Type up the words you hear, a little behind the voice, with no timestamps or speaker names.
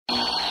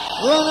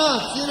run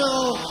off, you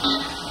know.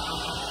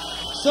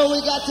 So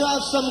we got to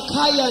have some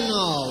kaya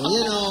now,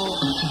 you know.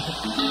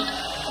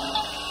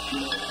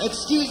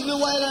 Excuse me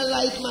while I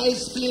light my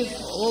spliff.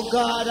 Oh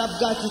God, I've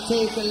got to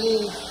take a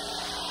lift.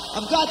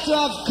 I've got to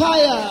have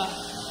kaya.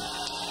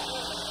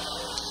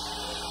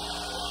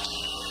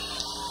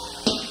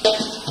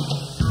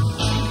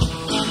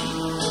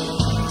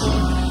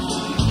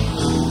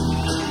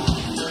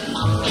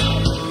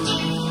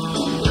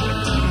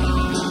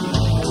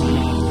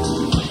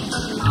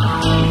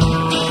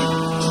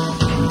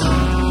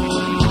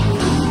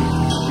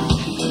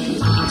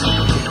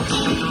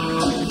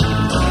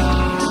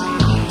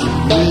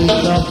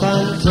 Wake up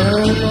and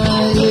turn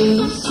I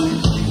loose.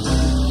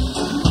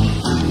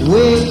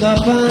 Wake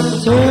up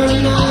and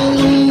turn I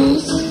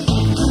loose.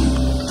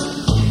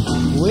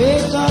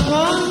 Wake up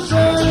and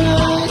turn I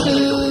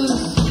loose.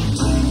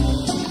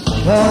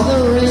 For the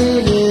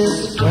rain is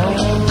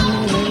falling.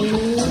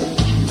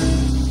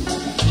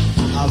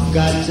 I've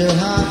got to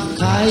have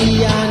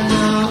kaya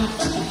now.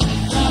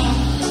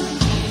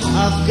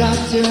 I've got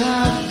to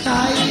have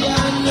kaya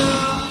now.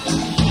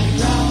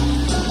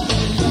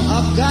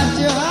 I've got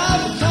to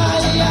have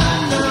kaya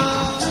now.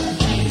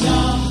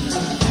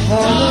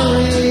 For the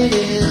rain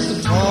is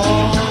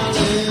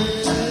falling.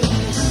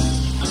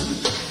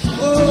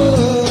 Oh,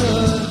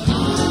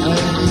 I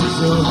feel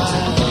so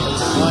high,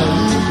 I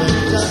even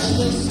touch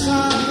the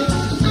sky.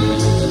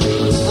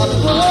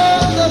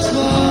 Above the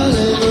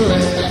falling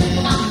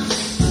rain,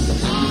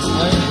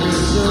 I feel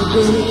so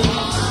good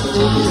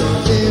in your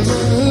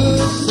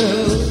neighborhood. So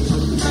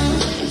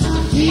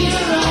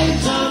here I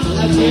come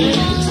again.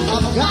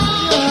 I've got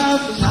to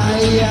have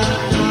kaya,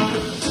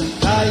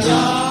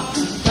 kaya,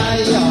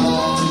 kaya,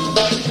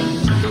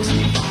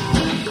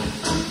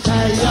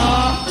 kaya,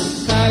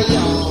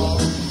 kaya,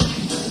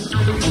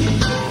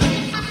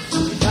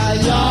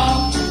 kaya,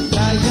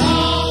 kaya.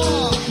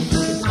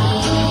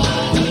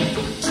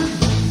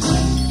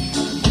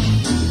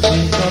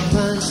 Wake up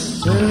and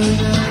turn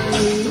and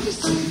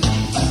loose.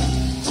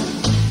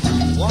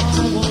 Why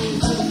won't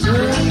you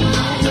turn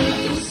and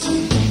loose?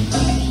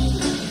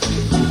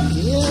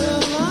 Get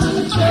up and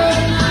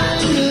turn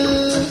and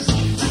loose.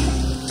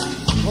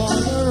 For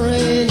the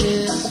rain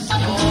is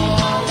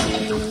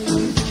falling.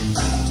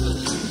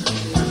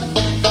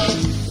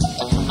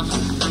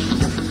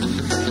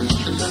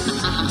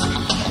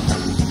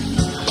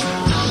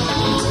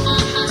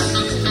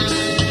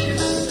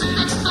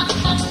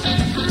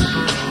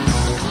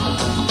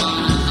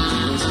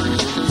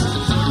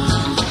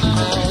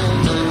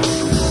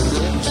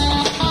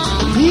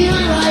 Here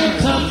I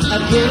come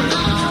again.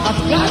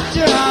 I've got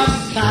to have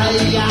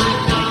kaya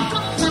now.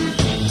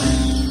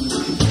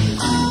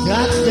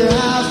 Got to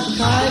have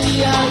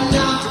kaya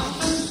now.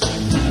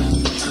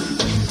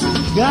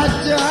 Got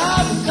to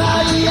have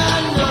kaya.